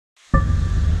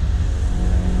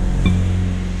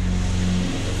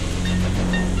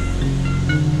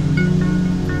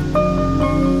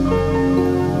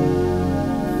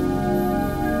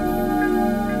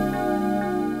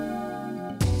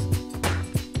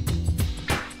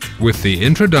With the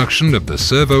introduction of the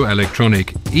Servo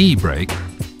electronic e-brake,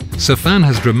 Safan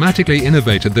has dramatically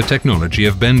innovated the technology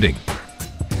of bending.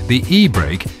 The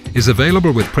e-brake is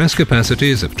available with press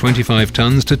capacities of 25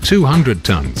 tons to 200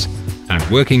 tons and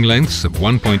working lengths of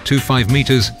 1.25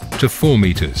 meters to 4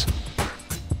 meters.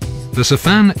 The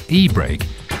Safan e-brake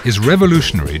is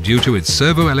revolutionary due to its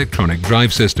servo electronic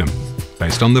drive system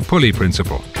based on the pulley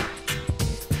principle.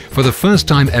 For the first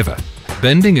time ever,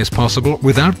 bending is possible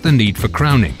without the need for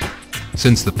crowning,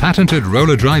 since the patented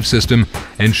roller drive system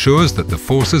ensures that the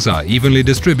forces are evenly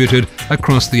distributed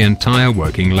across the entire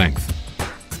working length.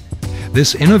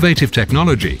 This innovative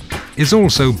technology is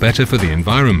also better for the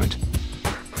environment.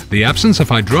 The absence of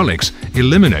hydraulics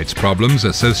eliminates problems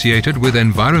associated with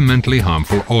environmentally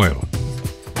harmful oil.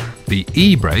 The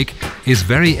e-brake is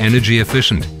very energy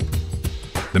efficient.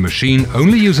 The machine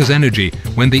only uses energy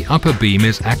when the upper beam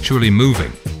is actually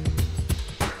moving.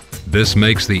 This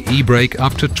makes the e-brake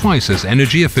up to twice as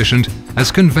energy efficient as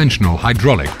conventional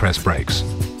hydraulic press brakes.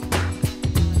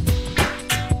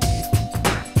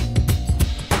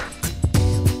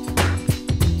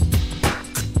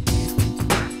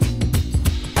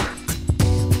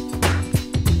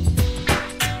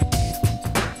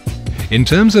 In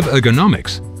terms of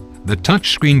ergonomics, the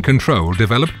touchscreen control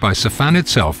developed by Safan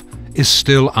itself is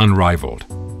still unrivaled.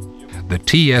 The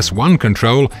TS1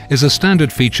 control is a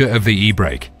standard feature of the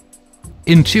e-brake.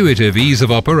 Intuitive ease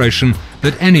of operation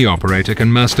that any operator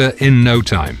can master in no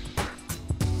time.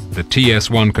 The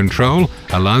TS1 control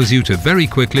allows you to very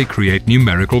quickly create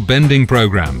numerical bending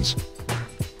programs.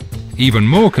 Even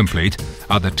more complete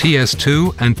are the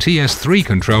TS2 and TS3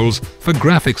 controls for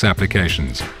graphics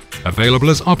applications, available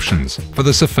as options for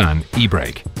the Safan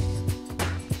e-brake.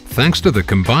 Thanks to the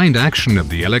combined action of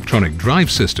the electronic drive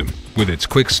system with its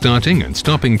quick starting and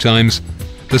stopping times,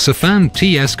 the Safan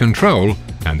TS control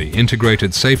and the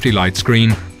integrated safety light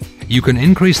screen, you can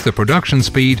increase the production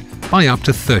speed by up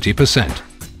to 30%.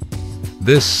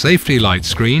 This safety light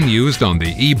screen used on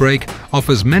the e-brake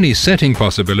offers many setting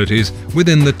possibilities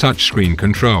within the touchscreen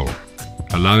control,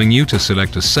 allowing you to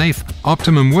select a safe,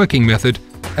 optimum working method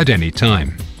at any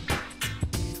time.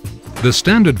 The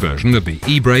standard version of the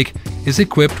e-brake is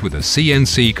equipped with a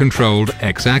CNC-controlled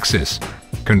X-axis,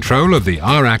 control of the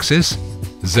R-axis,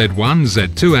 Z1,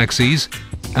 Z2 axes,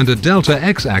 and a delta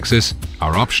X-axis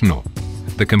are optional.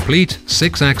 The complete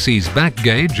 6-axis back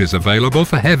gauge is available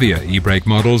for heavier e-brake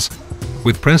models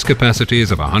with press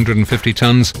capacities of 150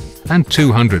 tons and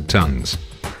 200 tons.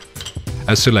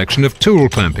 A selection of tool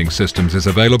clamping systems is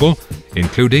available,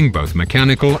 including both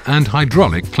mechanical and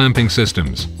hydraulic clamping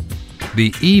systems.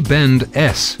 The E-Bend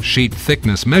S sheet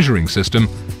thickness measuring system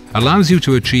allows you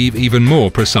to achieve even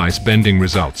more precise bending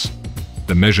results.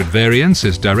 The measured variance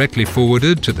is directly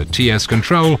forwarded to the TS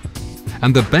control,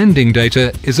 and the bending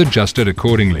data is adjusted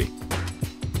accordingly.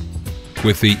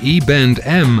 With the E-Bend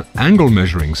M angle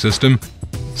measuring system,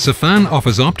 Safan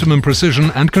offers optimum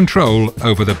precision and control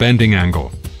over the bending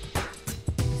angle.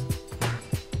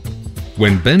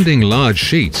 When bending large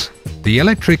sheets, the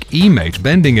electric E-Mate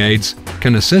bending aids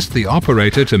can assist the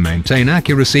operator to maintain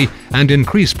accuracy and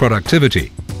increase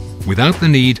productivity without the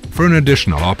need for an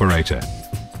additional operator.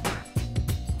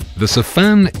 The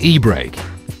Safan e-brake.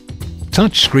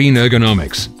 Touchscreen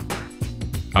ergonomics.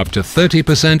 Up to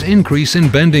 30% increase in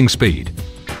bending speed.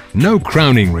 No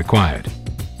crowning required.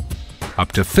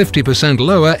 Up to 50%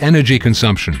 lower energy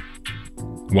consumption.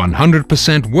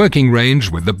 100% working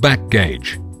range with the back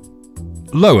gauge.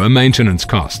 Lower maintenance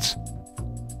costs.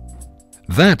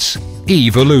 That's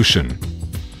e-volution.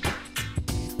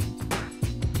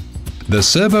 The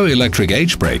Servo electric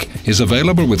H-brake is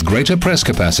available with greater press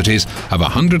capacities of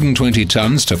 120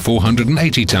 tons to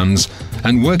 480 tons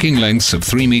and working lengths of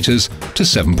 3 meters to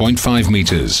 7.5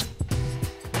 meters.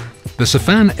 The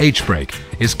Safan H-brake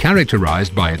is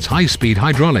characterized by its high-speed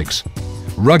hydraulics,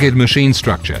 rugged machine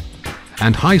structure,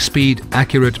 and high-speed,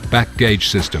 accurate back gauge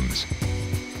systems.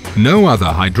 No other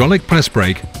hydraulic press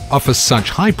brake offers such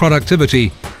high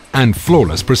productivity and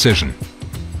flawless precision.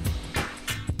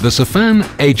 The Safan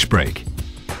H-brake.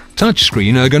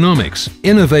 Touchscreen ergonomics,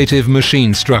 innovative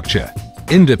machine structure,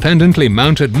 independently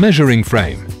mounted measuring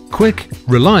frame, quick,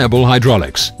 reliable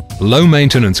hydraulics, low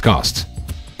maintenance costs.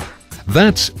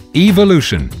 That's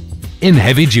e-volution in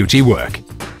heavy-duty work.